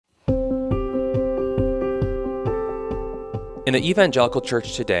In the evangelical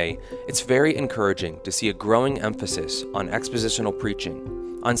church today, it's very encouraging to see a growing emphasis on expositional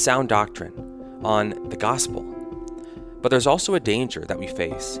preaching, on sound doctrine, on the gospel. But there's also a danger that we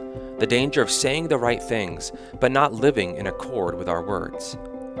face, the danger of saying the right things, but not living in accord with our words.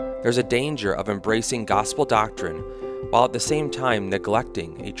 There's a danger of embracing gospel doctrine while at the same time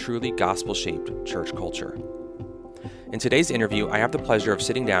neglecting a truly gospel-shaped church culture. In today's interview, I have the pleasure of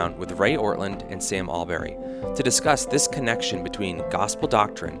sitting down with Ray Ortlund and Sam Allberry to discuss this connection between gospel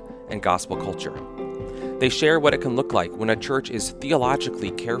doctrine and gospel culture. They share what it can look like when a church is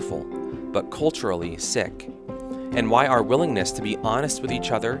theologically careful, but culturally sick, and why our willingness to be honest with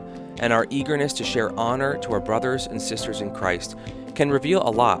each other and our eagerness to share honor to our brothers and sisters in Christ can reveal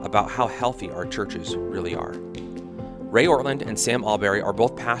a lot about how healthy our churches really are. Ray Ortlund and Sam Allberry are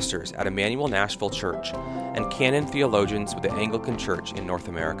both pastors at Emmanuel Nashville Church and canon theologians with the Anglican Church in North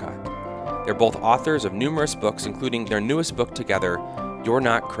America. They're both authors of numerous books, including their newest book together, You're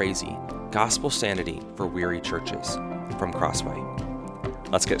Not Crazy, Gospel Sanity for Weary Churches, from Crossway.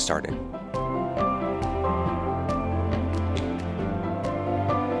 Let's get started.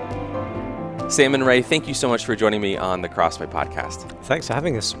 Sam and Ray, thank you so much for joining me on the Crossway podcast. Thanks for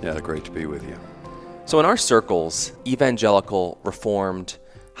having us. Yeah, great to be with you. So in our circles, evangelical, reformed,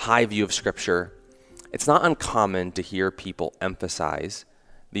 high view of Scripture, it's not uncommon to hear people emphasize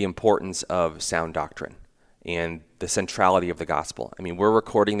the importance of sound doctrine and the centrality of the gospel. I mean, we're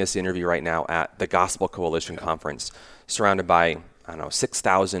recording this interview right now at the Gospel Coalition Conference, surrounded by,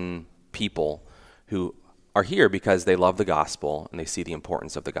 6,000 people who are here because they love the gospel and they see the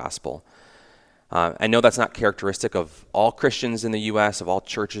importance of the gospel. I know that's not characteristic of all Christians in the U.S., of all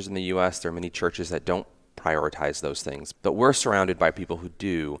churches in the U.S. There are many churches that don't prioritize those things, but we're surrounded by people who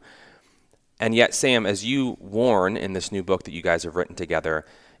do. And yet, Sam, as you warn in this new book that you guys have written together,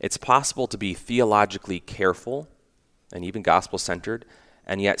 it's possible to be theologically careful and even gospel-centered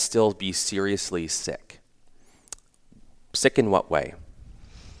and yet still be seriously sick. Sick in what way?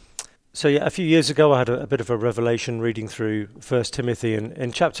 So a few years ago I had a bit of a revelation reading through 1 Timothy, and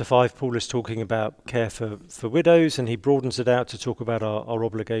in chapter 5 Paul is talking about care for widows, and he broadens it out to talk about our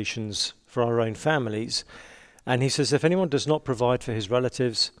obligations for our own families. And he says, if anyone does not provide for his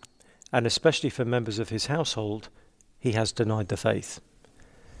relatives, and especially for members of his household, he has denied the faith.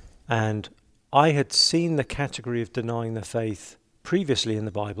 And I had seen the category of denying the faith previously in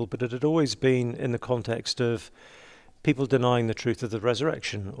the Bible, but it had always been in the context of people denying the truth of the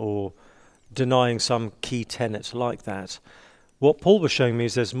resurrection or denying some key tenet like that. What Paul was showing me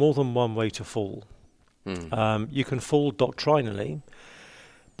is there's more than one way to fall. You can fall doctrinally,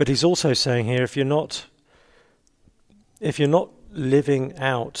 but he's also saying here, if you're not living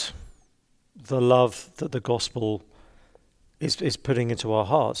out the love that the gospel is putting into our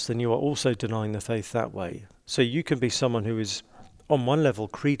hearts, then you are also denying the faith that way. So you can be someone who is on one level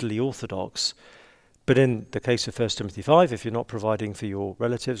creedally orthodox, but in the case of 1 Timothy 5, if you're not providing for your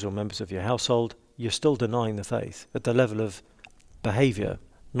relatives or members of your household, you're still denying the faith at the level of behavior,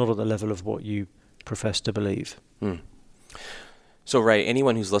 not at the level of what you profess to believe. So, Ray,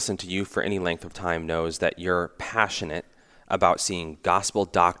 anyone who's listened to you for any length of time knows that you're passionate about seeing gospel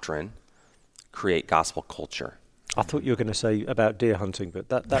doctrine create gospel culture. I thought you were going to say about deer hunting, but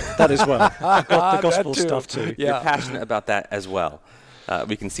that as well. I've got the gospel stuff too. Yeah. You're passionate about that as well.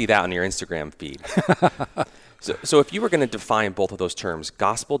 We can see that on your Instagram feed. So if you were going to define both of those terms,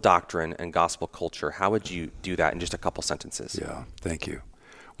 gospel doctrine and gospel culture, how would you do that in just a couple sentences? Yeah, thank you.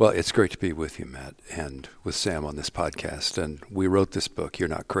 Well, it's great to be with you, Matt, and with Sam on this podcast. And we wrote this book, You're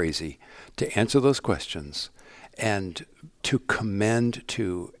Not Crazy, to answer those questions and to commend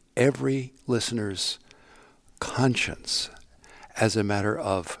to every listener's conscience as a matter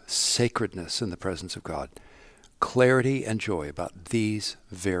of sacredness in the presence of God, clarity and joy about these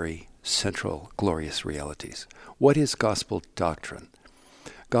very central, glorious realities. What is gospel doctrine?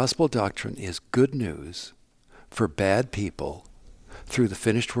 Gospel doctrine is good news for bad people through the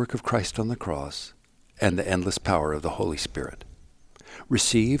finished work of Christ on the cross and the endless power of the Holy Spirit,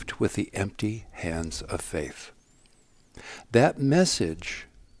 received with the empty hands of faith. That message,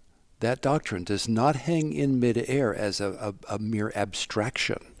 that doctrine, does not hang in midair as a mere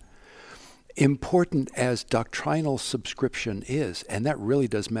abstraction. Important as doctrinal subscription is, and that really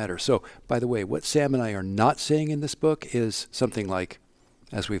does matter. So, by the way, what Sam and I are not saying in this book is something like,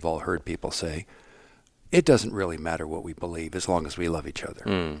 as we've all heard people say, it doesn't really matter what we believe as long as we love each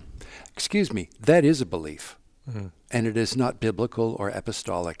other. Excuse me, that is a belief, and it is not biblical or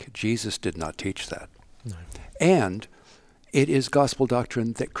apostolic. Jesus did not teach that. No. And It is gospel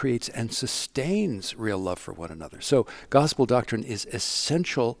doctrine that creates and sustains real love for one another. So gospel doctrine is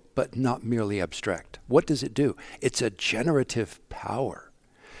essential, but not merely abstract. What does it do? It's a generative power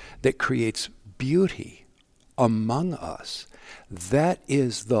that creates beauty among us. That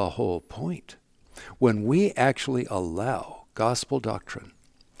is the whole point. When we actually allow gospel doctrine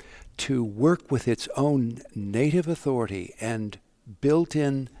to work with its own native authority and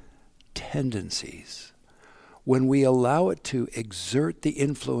built-in tendencies, when we allow it to exert the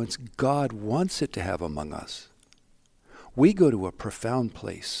influence God wants it to have among us, we go to a profound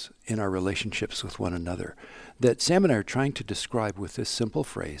place in our relationships with one another that Sam and I are trying to describe with this simple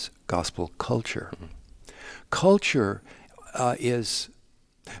phrase, gospel culture. Mm-hmm. Culture is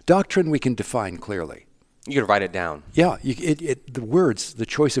doctrine we can define clearly. You could write it down. Yeah, the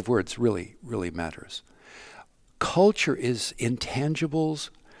choice of words really, really matters. Culture is intangibles,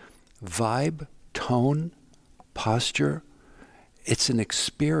 vibe, tone, posture. It's an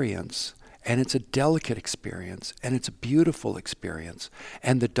experience, and it's a delicate experience, and it's a beautiful experience.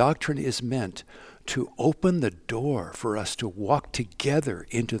 And the doctrine is meant to open the door for us to walk together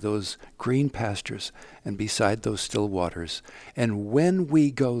into those green pastures and beside those still waters. And when we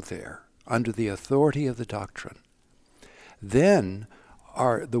go there, under the authority of the doctrine, then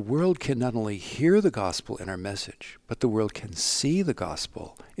the world can not only hear the gospel in our message, but the world can see the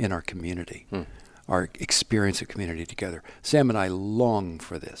gospel in our community, our experience of community together. Sam and I long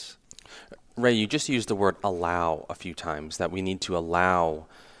for this. Ray, you just used the word allow a few times, that we need to allow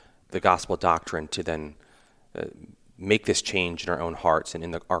the gospel doctrine to then make this change in our own hearts and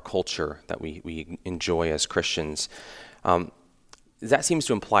in our culture that we enjoy as Christians. That seems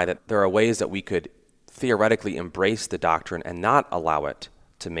to imply that there are ways that we could theoretically embrace the doctrine and not allow it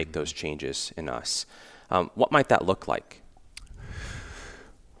to make those changes in us. What might that look like?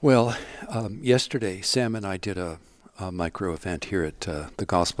 Well, yesterday, Sam and I did a micro event here at the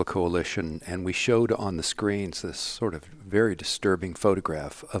Gospel Coalition, and we showed on the screens this sort of very disturbing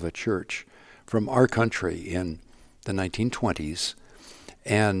photograph of a church from our country in the 1920s.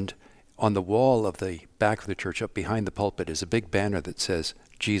 And on the wall of the back of the church up behind the pulpit is a big banner that says,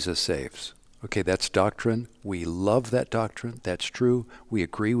 Jesus saves. Okay, that's doctrine. We love that doctrine. That's true. We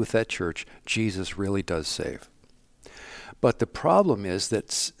agree with that church. Jesus really does save. But the problem is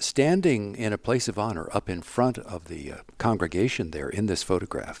that standing in a place of honor up in front of the congregation there in this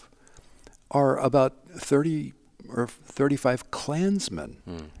photograph are about 30 or 35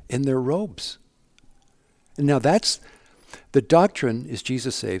 Klansmen in their robes. And now the doctrine is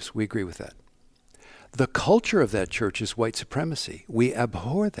Jesus saves. We agree with that. The culture of that church is white supremacy. We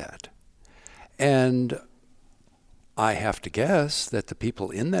abhor that. And I have to guess that the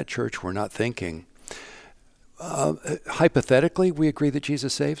people in that church were not thinking, hypothetically, we agree that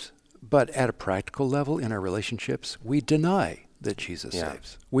Jesus saves, but at a practical level in our relationships, we deny that Jesus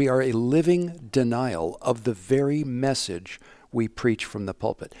saves. We are a living denial of the very message we preach from the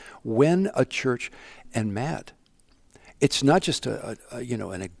pulpit. When a church, and Matt, it's not just an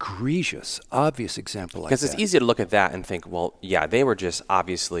egregious, obvious example like that. Because it's easy to look at that and think, well, yeah, they were just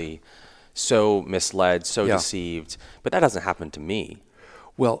obviously so misled, so deceived, but that doesn't happen to me.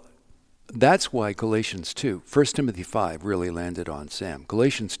 Well, that's why Galatians 2, 1 Timothy 5 really landed on Sam.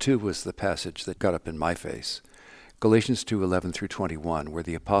 Galatians 2 was the passage that got up in my face. Galatians 2, 11 through 21, where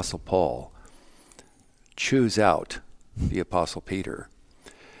the Apostle Paul chews out the Apostle Peter,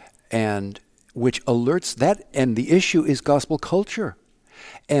 and which alerts that, and the issue is gospel culture.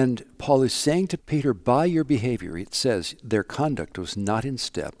 And Paul is saying to Peter, by your behavior, it says, their conduct was not in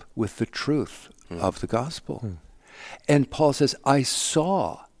step with the truth of the gospel. And Paul says, I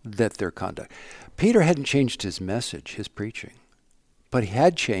saw that their conduct. Peter hadn't changed his message, his preaching, but he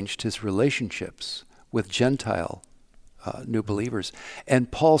had changed his relationships with Gentile new believers.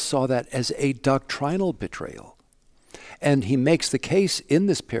 And Paul saw that as a doctrinal betrayal. And he makes the case in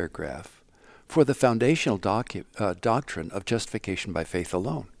this paragraph for the foundational doctrine of justification by faith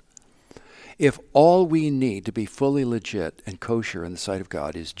alone. If all we need to be fully legit and kosher in the sight of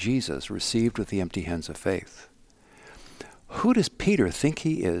God is Jesus received with the empty hands of faith, who does Peter think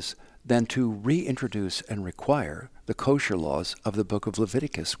he is then to reintroduce and require the kosher laws of the book of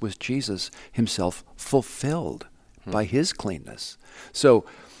Leviticus, which Jesus himself fulfilled by his cleanness? So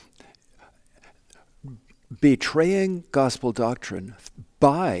betraying gospel doctrine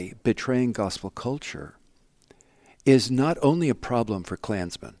by betraying gospel culture is not only a problem for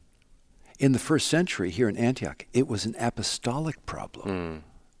Klansmen. In the first century here in Antioch, it was an apostolic problem.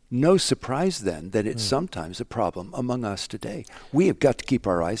 No surprise then that it's sometimes a problem among us today. We have got to keep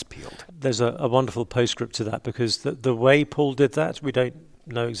our eyes peeled. There's a wonderful postscript to that, because the way Paul did that, we don't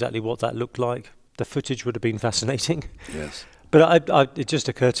know exactly what that looked like. the footage would have been fascinating. Yes. But it just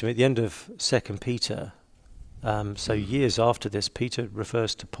occurred to me at the end of 2 Peter, so years after this, Peter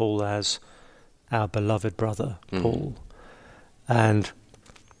refers to Paul as our beloved brother, Paul. And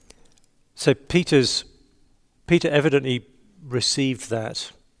so Peter evidently received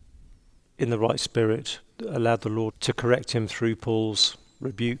that in the right spirit, allowed the Lord to correct him through Paul's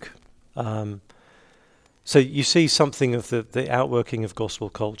rebuke. So you see something of the outworking of gospel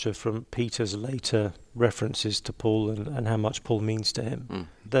culture from Peter's later references to Paul and how much Paul means to him.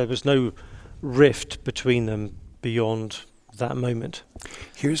 There was no rift between them beyond that moment.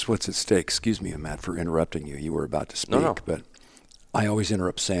 Here's what's at stake. Excuse me, Matt, for interrupting you. You were about to speak, No. but I always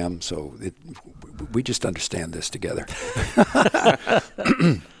interrupt Sam, so we just understand this together.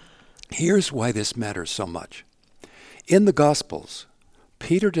 Here's why this matters so much. In the Gospels,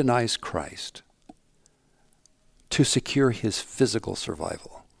 Peter denies Christ to secure his physical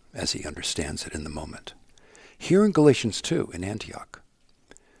survival, as he understands it in the moment. Here in Galatians 2, in Antioch,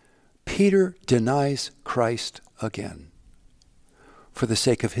 Peter denies Christ again for the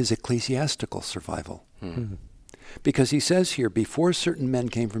sake of his ecclesiastical survival. Because he says here, before certain men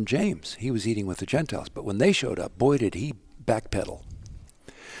came from James, he was eating with the Gentiles, but when they showed up, boy, did he backpedal.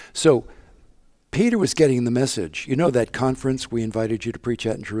 So Peter was getting the message. You know that conference we invited you to preach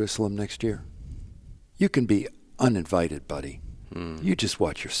at in Jerusalem next year? You can be uninvited, buddy. You just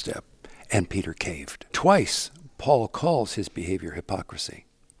watch your step. And Peter caved. Twice, Paul calls his behavior hypocrisy.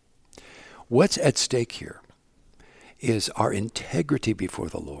 What's at stake here is our integrity before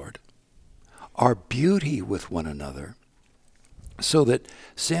the Lord, our beauty with one another, so that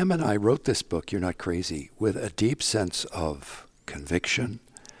Sam and I wrote this book, You're Not Crazy, with a deep sense of conviction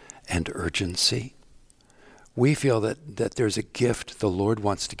and urgency. We feel that there's a gift the Lord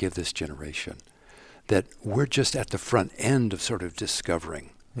wants to give this generation, that we're just at the front end of sort of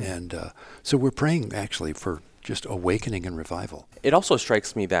discovering. And so we're praying actually for just awakening and revival. It also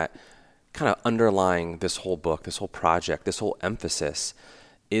strikes me that kind of underlying this whole book, this whole project, this whole emphasis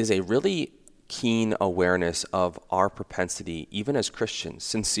is a really keen awareness of our propensity, even as Christians,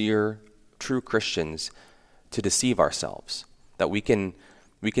 sincere, true Christians, to deceive ourselves. That we can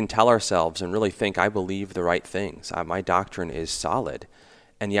tell ourselves and really think, I believe the right things. My doctrine is solid.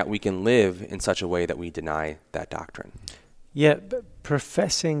 And yet we can live in such a way that we deny that doctrine. Yeah, but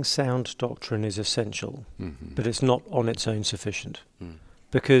professing sound doctrine is essential, but it's not on its own sufficient.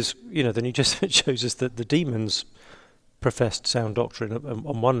 Because, the New Testament shows us that the demons professed sound doctrine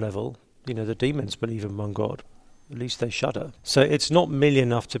on one level. The demons believe in one God. At least they shudder. So it's not merely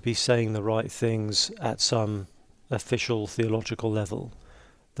enough to be saying the right things at some official theological level.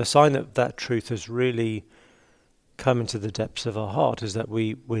 The sign that truth has really come into the depths of our heart is that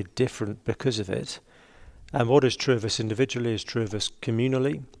we're different because of it. And what is true of us individually is true of us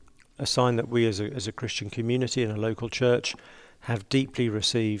communally. A sign that we as a Christian community in a local church have deeply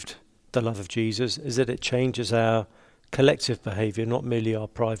received the love of Jesus is that it changes our collective behavior, not merely our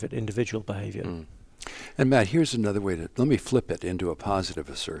private individual behavior. And Matt, here's another way let me flip it into a positive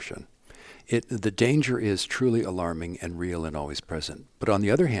assertion. The danger is truly alarming and real and always present. But on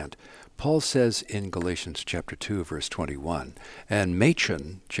the other hand, Paul says in Galatians chapter 2, verse 21, and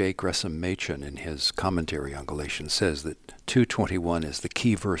Machen, J. Gresham Machen, in his commentary on Galatians, says that 2:21 is the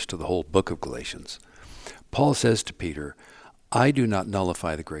key verse to the whole book of Galatians. Paul says to Peter, I do not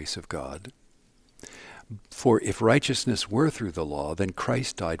nullify the grace of God. For if righteousness were through the law, then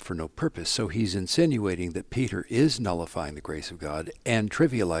Christ died for no purpose. So he's insinuating that Peter is nullifying the grace of God and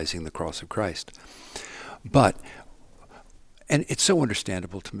trivializing the cross of Christ. And it's so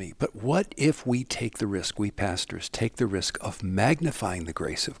understandable to me, but what if we take the risk, we pastors take the risk of magnifying the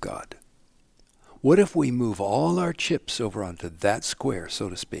grace of God? What if we move all our chips over onto that square, so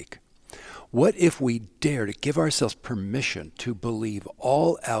to speak? What if we dare to give ourselves permission to believe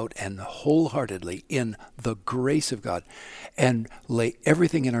all out and wholeheartedly in the grace of God and lay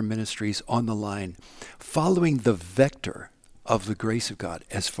everything in our ministries on the line, following the vector of the grace of God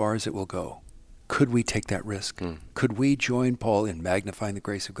as far as it will go? Could we take that risk? Could we join Paul in magnifying the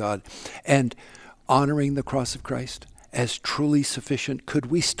grace of God and honoring the cross of Christ as truly sufficient? Could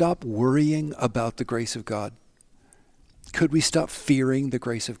we stop worrying about the grace of God? Could we stop fearing the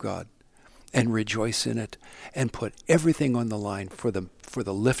grace of God and rejoice in it and put everything on the line for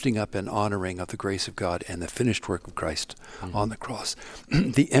the lifting up and honoring of the grace of God and the finished work of Christ on the cross?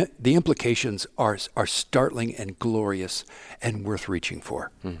 The implications are startling and glorious and worth reaching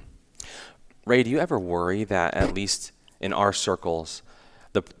for. Ray, do you ever worry that, at least in our circles,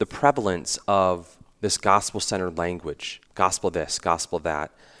 the prevalence of this gospel-centered language, gospel this, gospel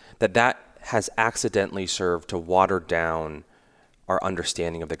that has accidentally served to water down our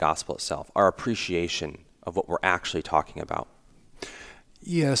understanding of the gospel itself, our appreciation of what we're actually talking about.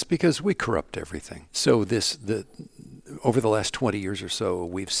 Yes, because we corrupt everything. So over the last 20 years or so,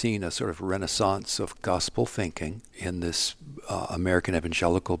 we've seen a sort of renaissance of gospel thinking in this American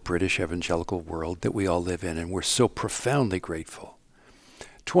evangelical, British evangelical world that we all live in, and we're so profoundly grateful.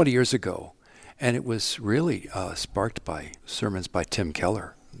 20 years ago, and it was really sparked by sermons by Tim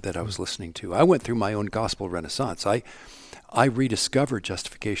Keller that I was listening to. I went through my own gospel renaissance. I rediscovered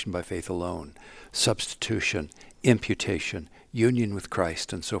justification by faith alone, substitution, imputation, union with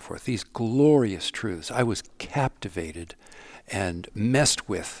Christ, and so forth. These glorious truths I was captivated and messed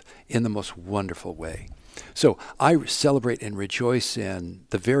with in the most wonderful way. So I celebrate and rejoice in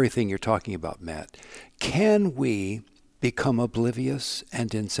the very thing you're talking about, Matt. Can we become oblivious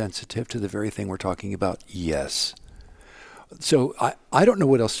and insensitive to the very thing we're talking about? Yes. So I don't know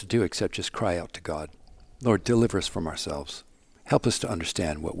what else to do except just cry out to God. Lord, deliver us from ourselves. Help us to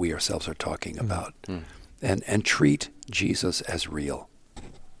understand what we ourselves are talking about. And treat Jesus as real.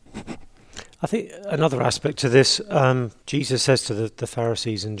 I think another aspect to this, Jesus says to the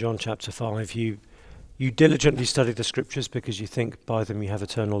Pharisees in John chapter 5, you diligently study the scriptures because you think by them you have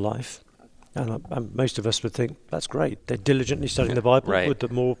eternal life. And most of us would think, that's great. They're diligently studying the Bible. Right. Would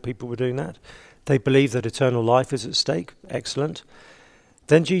that more people were doing that? They believe that eternal life is at stake. Excellent.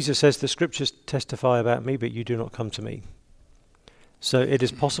 Then Jesus says, the scriptures testify about me, but you do not come to me. So it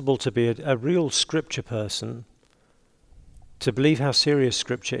is possible to be a real scripture person, to believe how serious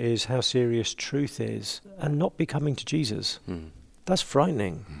scripture is, how serious truth is, and not be coming to Jesus. That's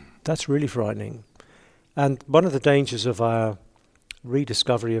frightening. That's really frightening. And one of the dangers of our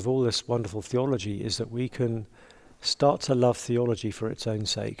rediscovery of all this wonderful theology is that we can start to love theology for its own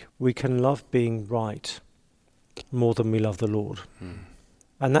sake. We can love being right more than we love the Lord.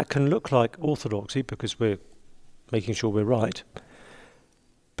 And that can look like orthodoxy because we're making sure we're right.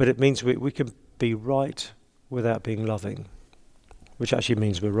 But it means we can be right without being loving, which actually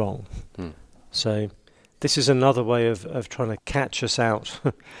means we're wrong. So this is another way of trying to catch us out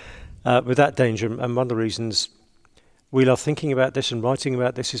with that danger. And one of the reasons we love thinking about this and writing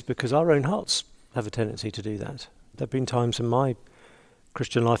about this is because our own hearts have a tendency to do that. There have been times in my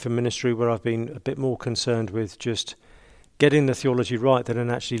Christian life and ministry where I've been a bit more concerned with just getting the theology right than in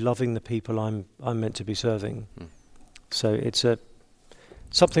actually loving the people I'm meant to be serving. So it's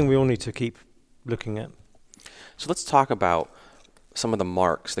something we all need to keep looking at. So let's talk about some of the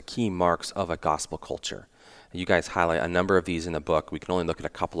marks, the key marks of a gospel culture. You guys highlight a number of these in the book. We can only look at a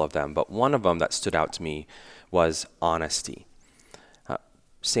couple of them, but one of them that stood out to me was honesty.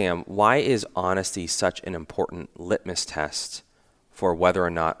 Sam, why is honesty such an important litmus test for whether or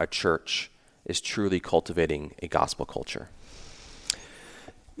not a church is truly cultivating a gospel culture?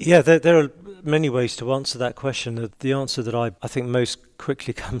 Yeah, there are many ways to answer that question. The answer that I think most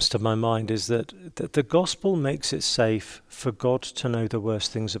quickly comes to my mind is that the gospel makes it safe for God to know the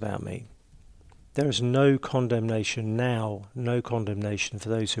worst things about me. There is no condemnation now, no condemnation for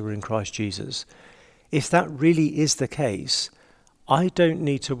those who are in Christ Jesus. If that really is the case, I don't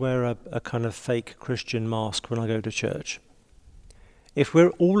need to wear a kind of fake Christian mask when I go to church. If we're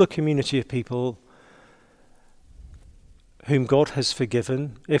all a community of people whom God has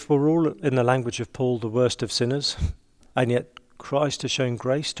forgiven, if we're all, in the language of Paul, the worst of sinners, and yet Christ has shown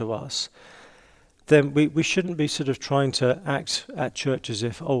grace to us, then we shouldn't be sort of trying to act at church as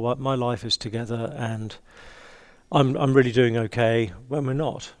if, my life is together and I'm really doing okay, when we're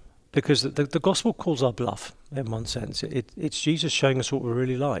not. Because the gospel calls our bluff, in one sense. It's Jesus showing us what we're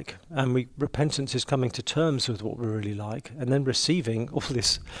really like. And repentance is coming to terms with what we're really like, and then receiving all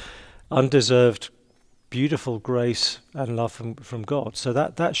this undeserved beautiful grace and love from God. So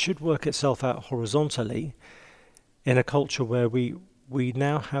that should work itself out horizontally in a culture where we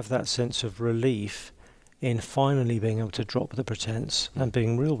now have that sense of relief in finally being able to drop the pretense and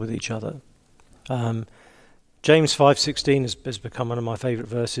being real with each other. James 5:16 has become one of my favourite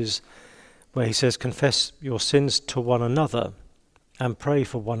verses, where he says, confess your sins to one another and pray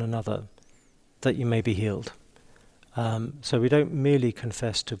for one another that you may be healed. So we don't merely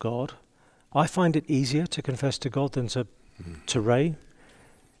confess to God. I find it easier to confess to God than to Ray,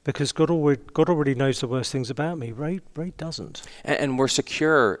 because God already knows the worst things about me. Ray doesn't. And we're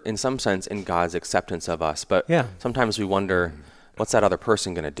secure, in some sense, in God's acceptance of us, but sometimes we wonder, what's that other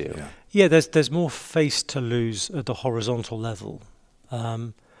person going to do? Yeah, there's more face to lose at the horizontal level.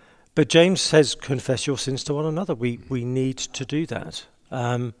 But James says, confess your sins to one another. We need to do that.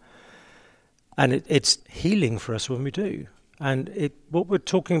 And it's healing for us when we do. And what we're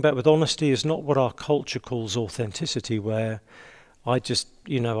talking about with honesty is not what our culture calls authenticity, where I just,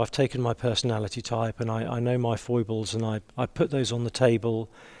 I've taken my personality type and I know my foibles, and I put those on the table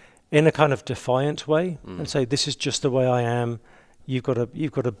in a kind of defiant way and say, this is just the way I am. You've got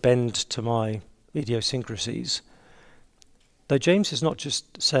to bend to my idiosyncrasies. Though James is not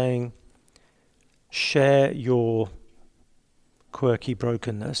just saying, share your quirky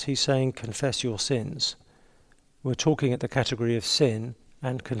brokenness. He's saying, confess your sins. We're talking at the category of sin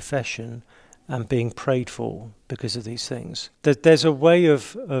and confession and being prayed for because of these things. There's a way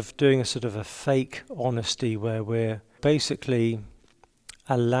of doing a sort of a fake honesty where we're basically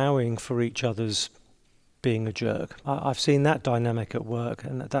allowing for each other's being a jerk. I've seen that dynamic at work,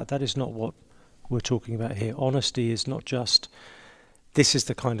 and that is not what we're talking about here. Honesty is not just, this is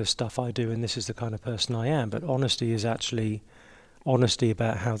the kind of stuff I do and this is the kind of person I am, but honesty is actually honesty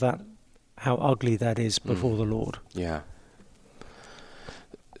about how ugly that is before the Lord. Yeah.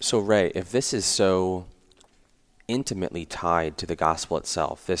 So, Ray, if this is so intimately tied to the gospel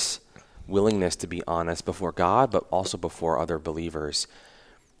itself, this willingness to be honest before God, but also before other believers,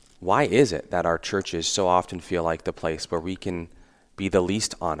 why is it that our churches so often feel like the place where we can be the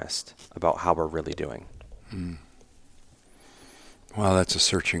least honest about how we're really doing? Well, that's a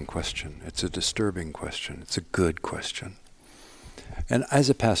searching question. It's a disturbing question. It's a good question. And as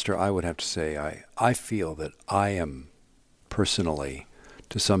a pastor, I would have to say I feel that I am personally,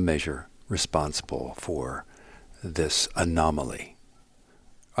 to some measure, responsible for this anomaly.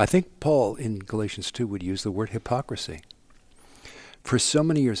 I think Paul in Galatians 2 would use the word hypocrisy. For so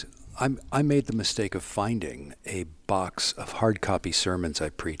many years, I made the mistake of finding a box of hard copy sermons I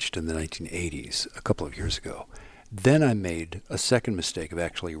preached in the 1980s, a couple of years ago. Then I made a second mistake of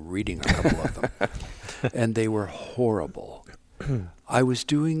actually reading a couple of them, and they were horrible. I was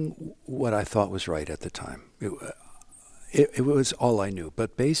doing what I thought was right at the time. It was all I knew.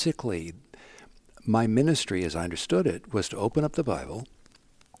 But basically, my ministry, as I understood it, was to open up the Bible,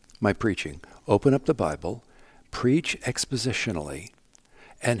 my preaching, open up the Bible, preach expositionally,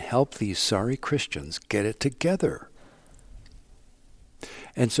 and help these sorry Christians get it together.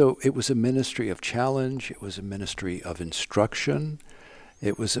 And so it was a ministry of challenge, it was a ministry of instruction,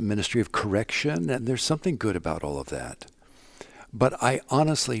 it was a ministry of correction, and there's something good about all of that. But I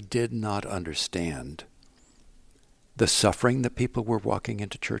honestly did not understand the suffering that people were walking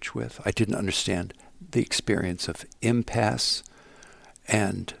into church with. I didn't understand the experience of impasse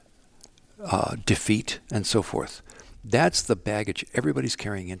and defeat and so forth. That's the baggage everybody's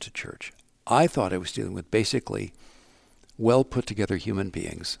carrying into church. I thought I was dealing with basically well put together human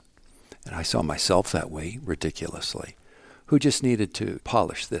beings, and I saw myself that way ridiculously, who just needed to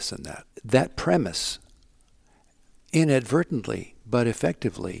polish this and that. That premise inadvertently but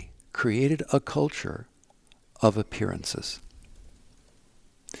effectively created a culture of appearances.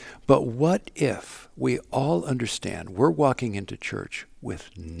 But what if we all understand we're walking into church with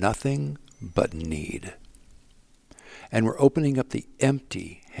nothing but need, and we're opening up the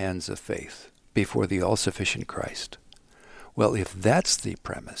empty hands of faith before the all-sufficient Christ? Well, if that's the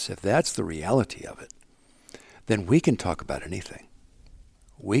premise, if that's the reality of it, then we can talk about anything.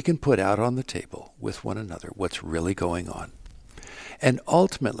 We can put out on the table with one another what's really going on. And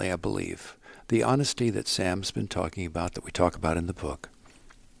ultimately, I believe, the honesty that Sam's been talking about, that we talk about in the book,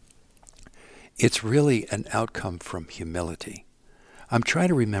 it's really an outcome from humility. I'm trying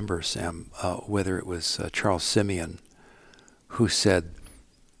to remember, Sam, whether it was Charles Simeon who said,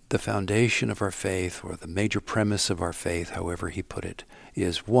 the foundation of our faith, or the major premise of our faith, however he put it,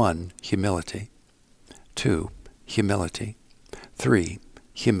 is 1, humility, 2, humility, 3,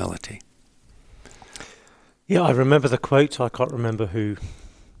 humility. Yeah, I remember the quote. I can't remember who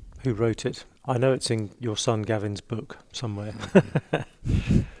wrote it. I know it's in your son Gavin's book somewhere.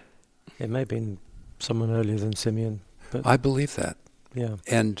 It may have been someone earlier than Simeon. But I believe that. Yeah.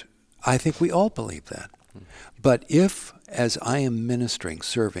 And I think we all believe that. But if, as I am ministering,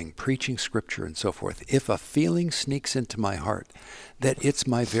 serving, preaching scripture and so forth, if a feeling sneaks into my heart that it's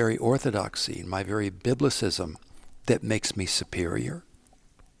my very orthodoxy, my very biblicism that makes me superior,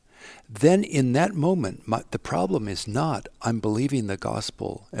 then in that moment, the problem is not I'm believing the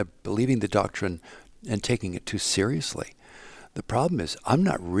gospel, believing the doctrine and taking it too seriously. The problem is I'm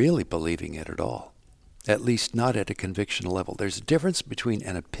not really believing it at all, at least not at a conviction level. There's a difference between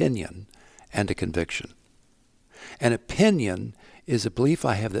an opinion and a conviction. An opinion is a belief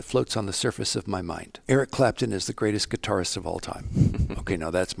I have that floats on the surface of my mind. Eric Clapton is the greatest guitarist of all time. Okay,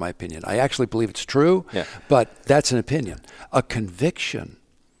 now that's my opinion. I actually believe it's true, but that's an opinion. A conviction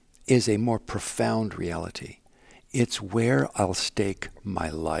is a more profound reality. It's where I'll stake my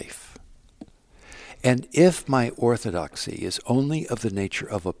life. And if my orthodoxy is only of the nature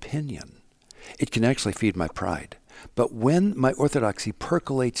of opinion, it can actually feed my pride. But when my orthodoxy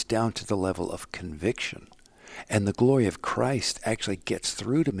percolates down to the level of conviction, and the glory of Christ actually gets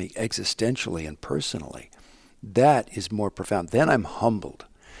through to me existentially and personally, that is more profound. Then I'm humbled.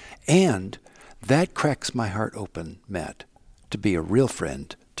 And that cracks my heart open, Matt, to be a real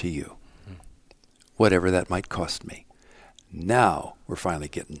friend to you, whatever that might cost me. Now we're finally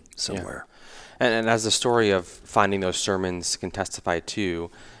getting somewhere. Yeah. And as the story of finding those sermons can testify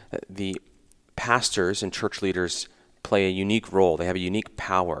too, the pastors and church leaders play a unique role. They have a unique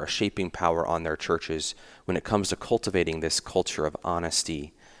power, a shaping power on their churches when it comes to cultivating this culture of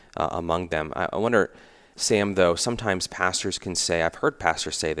honesty among them. I wonder, Sam, though, sometimes pastors can say, I've heard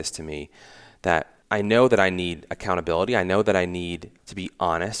pastors say this to me, that I know that I need accountability. I know that I need to be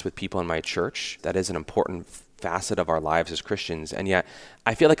honest with people in my church. That is an important facet of our lives as Christians. And yet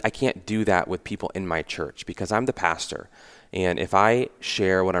I feel like I can't do that with people in my church because I'm the pastor. And if I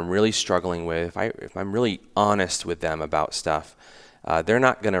share what I'm really struggling with, if I'm really honest with them about stuff, they're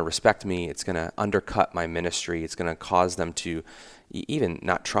not going to respect me. It's going to undercut my ministry. It's going to cause them to even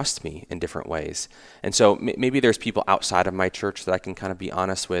not trust me in different ways. And so maybe there's people outside of my church that I can kind of be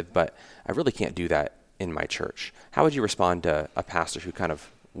honest with, but I really can't do that in my church. How would you respond to a pastor who kind of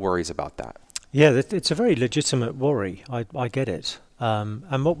worries about that? Yeah, it's a very legitimate worry. I get it.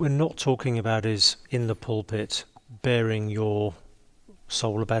 And what we're not talking about is in the pulpit bearing your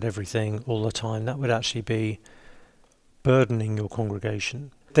soul about everything all the time. That would actually be burdening your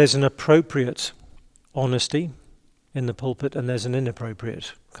congregation. There's an appropriate honesty in the pulpit and there's an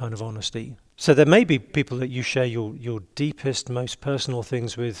inappropriate kind of honesty. So there may be people that you share your deepest, most personal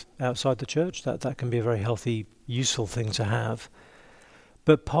things with outside the church. That can be a very healthy, useful thing to have.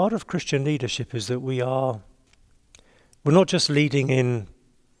 But part of Christian leadership is that we're not just leading in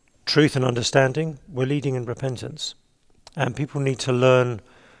truth and understanding, we're leading in repentance. And people need to learn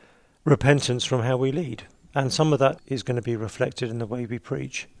repentance from how we lead. And some of that is going to be reflected in the way we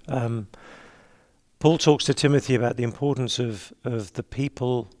preach. Paul talks to Timothy about the importance of the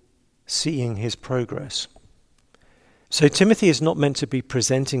people seeing his progress. So Timothy is not meant to be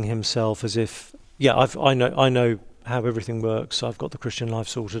presenting himself as if, I know how everything works, I've got the Christian life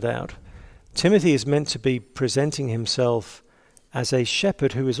sorted out. Timothy is meant to be presenting himself as a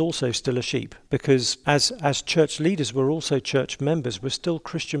shepherd who is also still a sheep, because as church leaders, we're also church members, we're still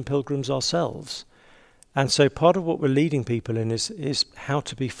Christian pilgrims ourselves. And so part of what we're leading people in is how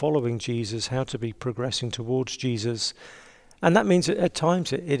to be following Jesus, how to be progressing towards Jesus. And that means that at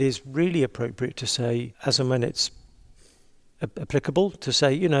times it is really appropriate to say, as and when it's applicable, to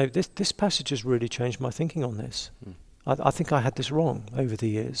say, this passage has really changed my thinking on this. I think I had this wrong over the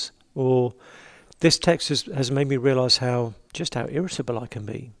years. Or this text has made me realize just how irritable I can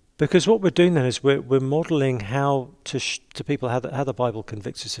be. Because what we're doing then is we're modeling how to people how the Bible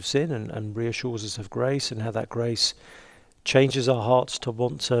convicts us of sin and reassures us of grace, and how that grace changes our hearts to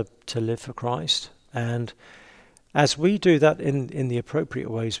want to live for Christ. And as we do that in the appropriate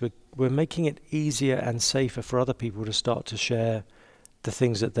ways, we're making it easier and safer for other people to start to share the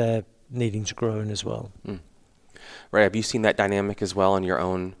things that they're needing to grow in as well. Right. Have you seen that dynamic as well in your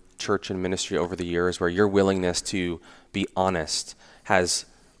own church and ministry over the years, where your willingness to be honest has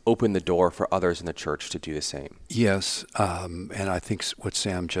opened the door for others in the church to do the same? Yes, and I think what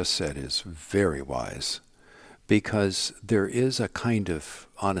Sam just said is very wise, because there is a kind of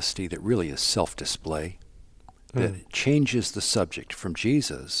honesty that really is self-display, that changes the subject from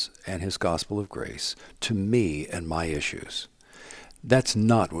Jesus and his gospel of grace to me and my issues. That's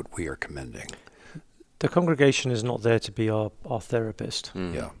not what we are commending. The congregation is not there to be our therapist.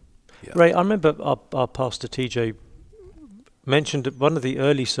 Yeah. Ray, I remember our pastor TJ mentioned that one of the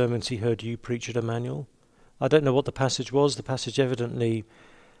early sermons he heard you preach at Emmanuel. I don't know what the passage was. The passage evidently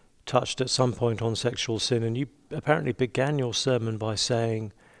touched at some point on sexual sin, and you apparently began your sermon by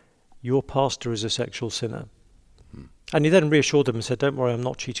saying, your pastor is a sexual sinner. And you then reassured them and said, don't worry, I'm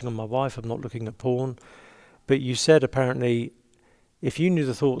not cheating on my wife, I'm not looking at porn. But you said apparently, if you knew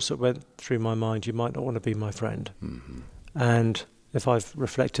the thoughts that went through my mind, you might not want to be my friend. And if I've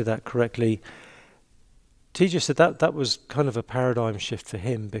reflected that correctly, TJ said that was kind of a paradigm shift for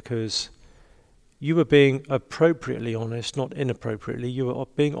him, because you were being appropriately honest, not inappropriately. You were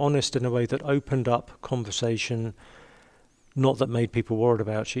being honest in a way that opened up conversation, not that made people worried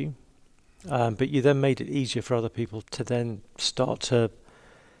about you, but you then made it easier for other people to then start to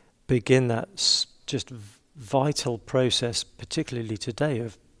begin that just vital process, particularly today,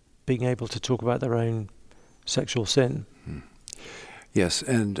 of being able to talk about their own sexual sin. Yes,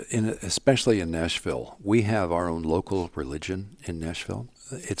 and especially in Nashville, we have our own local religion in Nashville.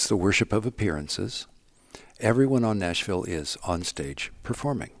 It's the worship of appearances. Everyone on Nashville is on stage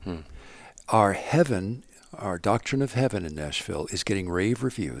performing. Our heaven Our Doctrine of Heaven in Nashville is getting rave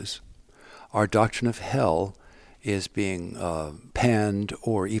reviews. Our Doctrine of Hell is being panned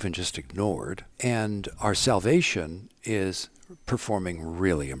or even just ignored. And our Salvation is performing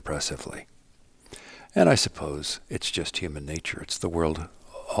really impressively. And I suppose it's just human nature. It's the world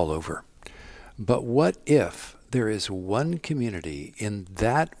all over. But what if there is one community in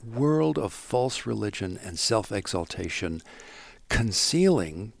that world of false religion and self-exaltation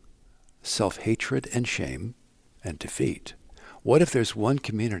concealing self-hatred and shame and defeat? What if there's one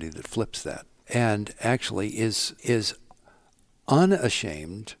community that flips that and actually is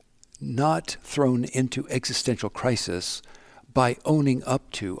unashamed, not thrown into existential crisis by owning up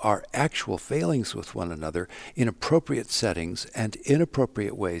to our actual failings with one another in appropriate settings and in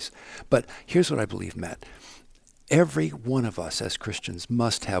appropriate ways? But here's what I believe, Matt. Every one of us as Christians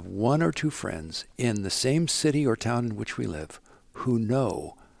must have one or two friends in the same city or town in which we live who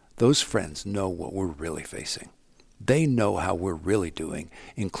know, those friends know what we're really facing. They know how we're really doing,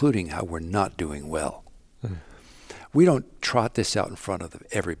 including how we're not doing well. Mm. We don't trot this out in front of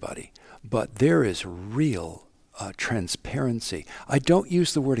everybody, but there is real transparency. I don't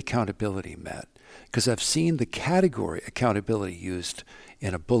use the word accountability, Matt, because I've seen the category accountability used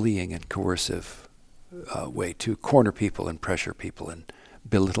in a bullying and coercive way to corner people and pressure people and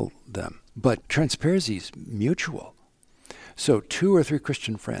belittle them. But transparency is mutual. So 2 or 3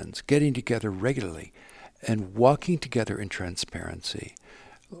 Christian friends getting together regularly and walking together in transparency,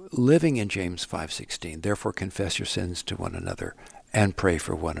 living in James 5:16, therefore confess your sins to one another and pray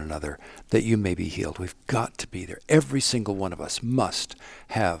for one another that you may be healed. We've got to be there. Every single one of us must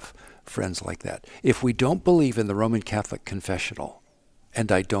have friends like that. If we don't believe in the Roman Catholic confessional,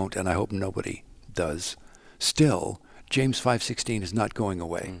 and I don't, and I hope nobody does, still, James 5:16 is not going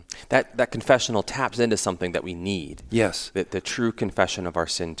away. That confessional taps into something that we need. Yes. The true confession of our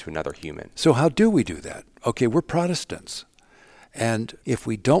sin to another human. So how do we do that? Okay, we're Protestants. And if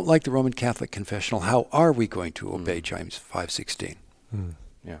we don't like the Roman Catholic confessional, how are we going to obey James 5:16?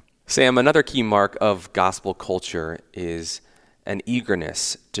 Yeah. Sam, another key mark of gospel culture is an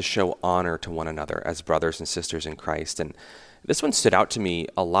eagerness to show honor to one another as brothers and sisters in Christ. And this one stood out to me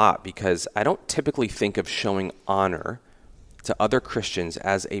a lot because I don't typically think of showing honor to other Christians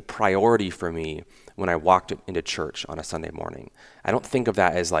as a priority for me when I walked into church on a Sunday morning. I don't think of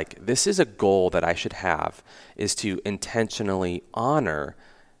that as like, this is a goal that I should have, is to intentionally honor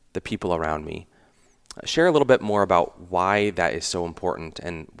the people around me. Share a little bit more about why that is so important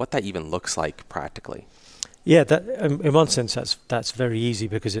and what that even looks like practically. Yeah, that, in one sense, that's very easy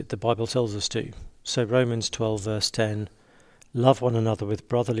because the Bible tells us to. So Romans 12, verse 10, love one another with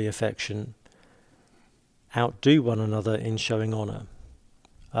brotherly affection, outdo one another in showing honor.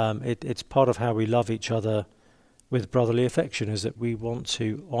 It's part of how we love each other with brotherly affection, is that we want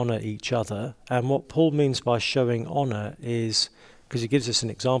to honor each other. And what Paul means by showing honor is, because he gives us an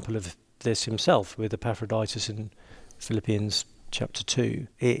example of this himself with Epaphroditus in Philippians chapter 2,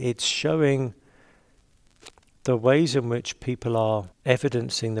 it's showing the ways in which people are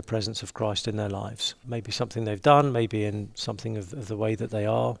evidencing the presence of Christ in their lives. Maybe something they've done, maybe in something of the way that they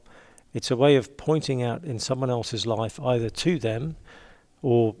are. It's a way of pointing out in someone else's life, either to them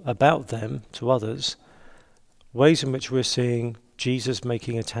or about them to others, ways in which we're seeing Jesus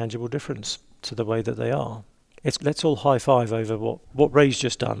making a tangible difference to the way that they are. Let's all high five over what Ray's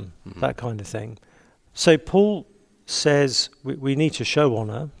just done, that kind of thing. So Paul says we need to show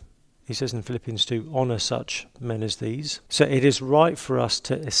honor. He says in Philippians 2, honor such men as these. So it is right for us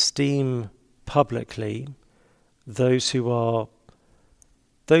to esteem publicly those who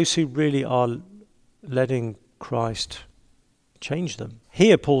really are letting Christ change them.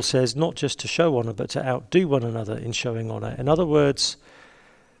 Here Paul says not just to show honor, but to outdo one another in showing honor. In other words,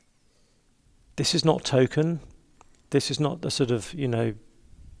 this is not token. This is not the sort of,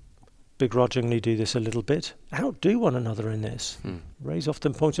 begrudgingly do this a little bit. Outdo one another in this. Ray's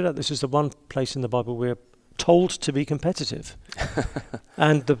often pointed out this is the one place in the Bible we're told to be competitive.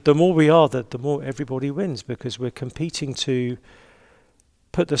 And the more we are, the more everybody wins, because we're competing to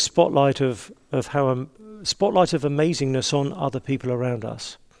put the spotlight of amazingness on other people around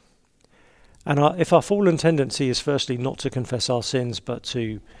us. And if our fallen tendency is firstly not to confess our sins, but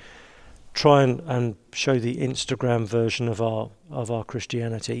to try and show the Instagram version of our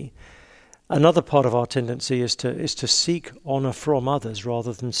Christianity, another part of our tendency is to seek honor from others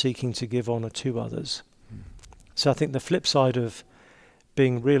rather than seeking to give honor to others. So I think the flip side of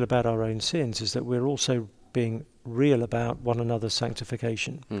being real about our own sins is that we're also being real about one another's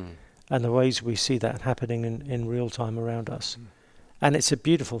sanctification and the ways we see that happening in real time around us. And it's a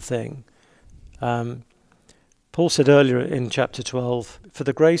beautiful thing. Paul said earlier in chapter 12, "For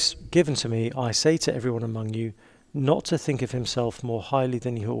the grace given to me, I say to everyone among you, not to think of himself more highly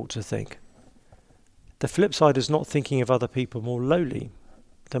than he ought to think." The flip side is not thinking of other people more lowly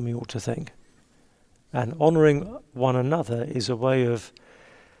than we ought to think. And honouring one another is a way of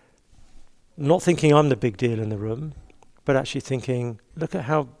not thinking I'm the big deal in the room, but actually thinking, look at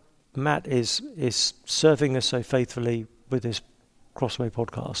how Matt is serving us so faithfully with this Crossway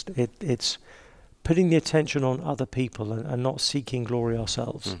podcast. It's putting the attention on other people and not seeking glory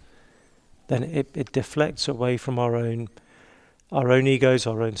ourselves. Then it deflects away from our own egos,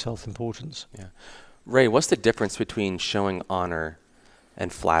 our own self-importance. Yeah. Ray, what's the difference between showing honor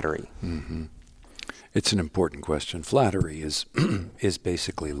and flattery? Mm-hmm. It's an important question. Flattery is is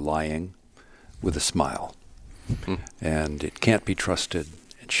basically lying with a smile. And it can't be trusted.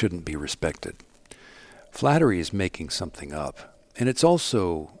 It shouldn't be respected. Flattery is making something up. And it's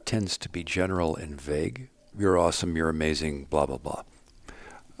also tends to be general and vague. You're awesome, you're amazing, blah, blah, blah.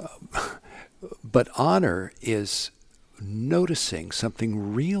 But honor is noticing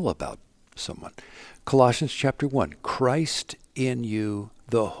something real about someone. Colossians chapter 1, Christ in you,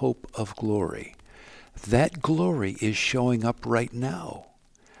 the hope of glory. That glory is showing up right now.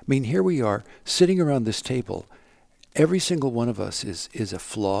 I mean, here we are sitting around this table. Every single one of us is a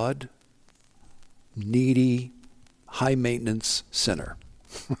flawed, needy, high-maintenance sinner.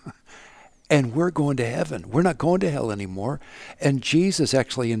 And we're going to heaven. We're not going to hell anymore. And Jesus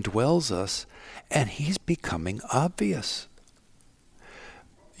actually indwells us, and he's becoming obvious.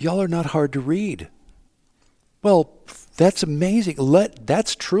 Y'all are not hard to read. Well, that's amazing.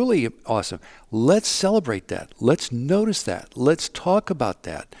 That's truly awesome. Let's celebrate that. Let's notice that. Let's talk about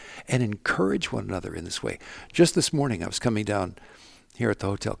that and encourage one another in this way. Just this morning, I was coming down here at the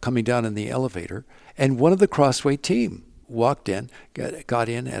hotel, coming down in the elevator, and one of the Crossway team walked in, got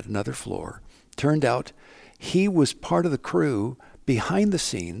in at another floor. Turned out he was part of the crew behind the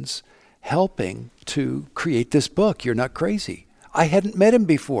scenes helping to create this book, You're Not Crazy. I hadn't met him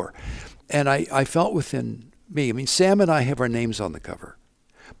before. And I felt within me, I mean, Sam and I have our names on the cover.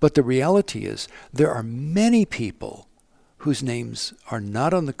 But the reality is there are many people whose names are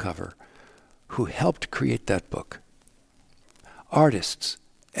not on the cover who helped create that book. Artists,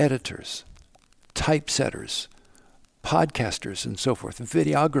 editors, typesetters, podcasters and so forth,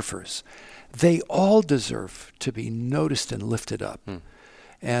 videographers, they all deserve to be noticed and lifted up.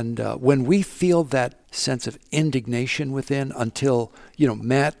 And when we feel that sense of indignation within until,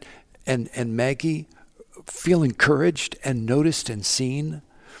 Matt and Maggie feel encouraged and noticed and seen,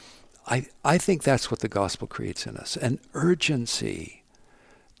 I think that's what the gospel creates in us, an urgency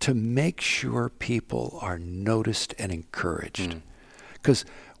to make sure people are noticed and encouraged. Because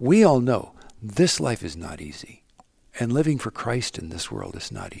we all know this life is not easy, and living for Christ in this world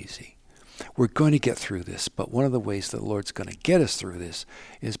is not easy. We're going to get through this, but one of the ways the Lord's going to get us through this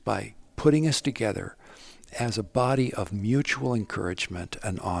is by putting us together as a body of mutual encouragement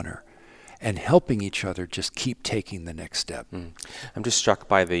and honor and helping each other just keep taking the next step. I'm just struck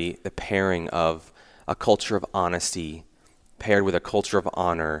by the pairing of a culture of honesty paired with a culture of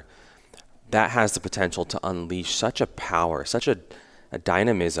honor that has the potential to unleash such a power, such a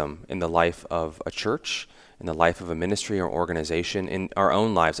dynamism in the life of a church, in the life of a ministry or organization, in our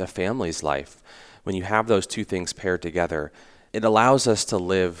own lives, a family's life. When you have those two things paired together, it allows us to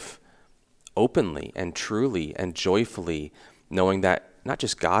live openly and truly and joyfully, knowing that not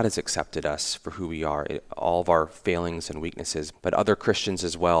just God has accepted us for who we are, all of our failings and weaknesses, but other Christians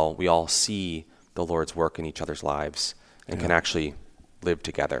as well. We all see the Lord's work in each other's lives and can actually live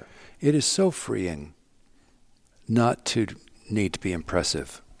together. It is so freeing not to need to be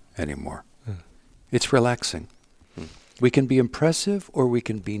impressive anymore. It's relaxing. We can be impressive or we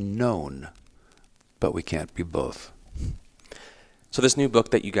can be known, but we can't be both. So this new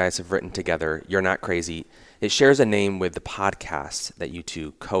book that you guys have written together, You're Not Crazy, it shares a name with the podcast that you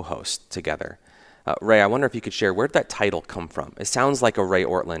two co-host together. Ray, I wonder if you could share, where did that title come from? It sounds like a Ray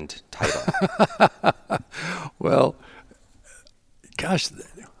Ortlund title. Well, gosh,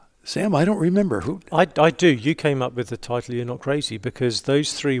 Sam, I don't remember who. I do. You came up with the title You're Not Crazy because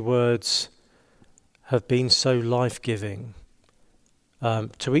those three words have been so life-giving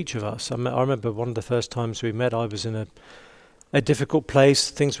to each of us. I remember one of the first times we met, I was in a difficult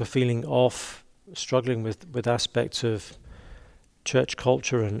place. Things were feeling off, struggling with aspects of church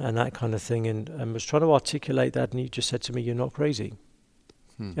culture and that kind of thing, and was trying to articulate that, and you just said to me, you're not crazy.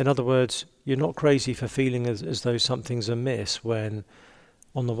 In other words, you're not crazy for feeling as though something's amiss when,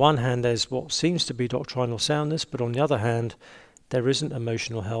 on the one hand, there's what seems to be doctrinal soundness, but on the other hand, there isn't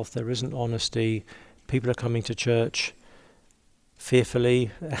emotional health, there isn't honesty. People are coming to church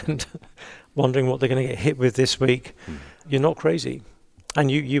fearfully and wondering what they're going to get hit with this week, you're not crazy. And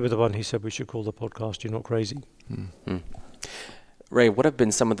you were the one who said we should call the podcast You're Not Crazy. Ray, what have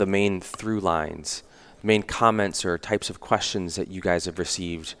been some of the main through lines, main comments or types of questions that you guys have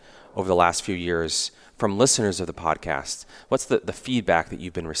received over the last few years from listeners of the podcast? What's the feedback that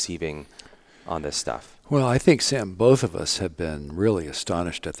you've been receiving on this stuff? Well, I think, Sam, both of us have been really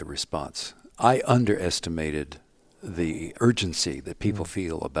astonished at the response. I underestimated the urgency that people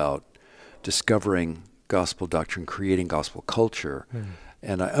feel about discovering gospel doctrine, creating gospel culture,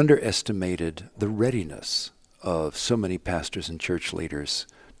 and I underestimated the readiness of so many pastors and church leaders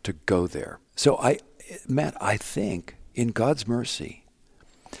to go there. So Matt, I think in God's mercy,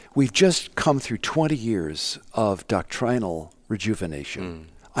 we've just come through 20 years of doctrinal rejuvenation.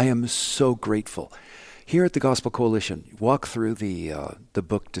 I am so grateful. Here at the Gospel Coalition, walk through the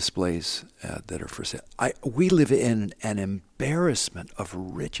book displays that are for sale. We live in an embarrassment of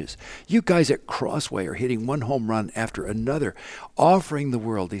riches. You guys at Crossway are hitting one home run after another, offering the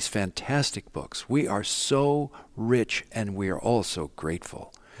world these fantastic books. We are so rich, and we are all so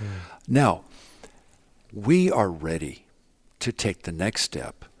grateful. Now, we are ready to take the next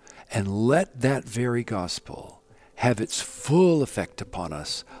step and let that very gospel have its full effect upon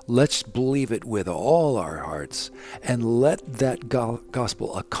us. Let's believe it with all our hearts and let that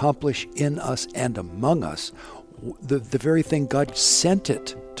gospel accomplish in us and among us the very thing God sent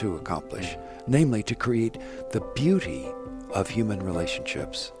it to accomplish, namely to create the beauty of human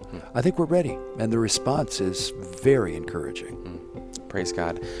relationships. I think we're ready, and the response is very encouraging. Praise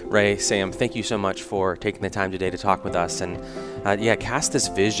God. Ray, Sam, thank you so much for taking the time today to talk with us and cast this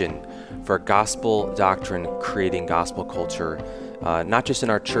vision for gospel doctrine, creating gospel culture, not just in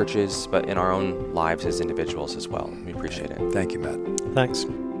our churches, but in our own lives as individuals as well. We appreciate it. Thank you, Matt. Thanks.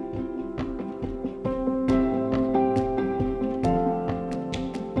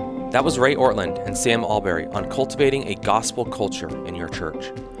 That was Ray Ortlund and Sam Allberry on cultivating a gospel culture in your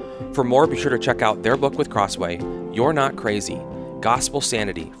church. For more, be sure to check out their book with Crossway, You're Not Crazy, Gospel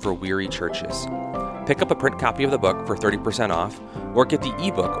Sanity for Weary Churches. Pick up a print copy of the book for 30% off, or get the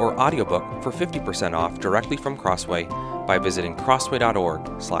ebook or audiobook for 50% off directly from Crossway by visiting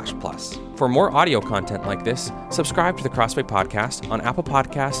crossway.org/plus. For more audio content like this, subscribe to the Crossway Podcast on Apple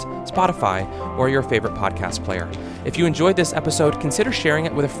Podcasts, Spotify, or your favorite podcast player. If you enjoyed this episode, consider sharing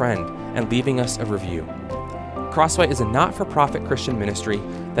it with a friend and leaving us a review. Crossway is a not-for-profit Christian ministry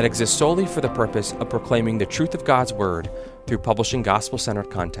that exists solely for the purpose of proclaiming the truth of God's Word through publishing gospel-centered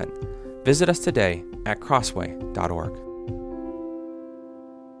content. Visit us today at crossway.org.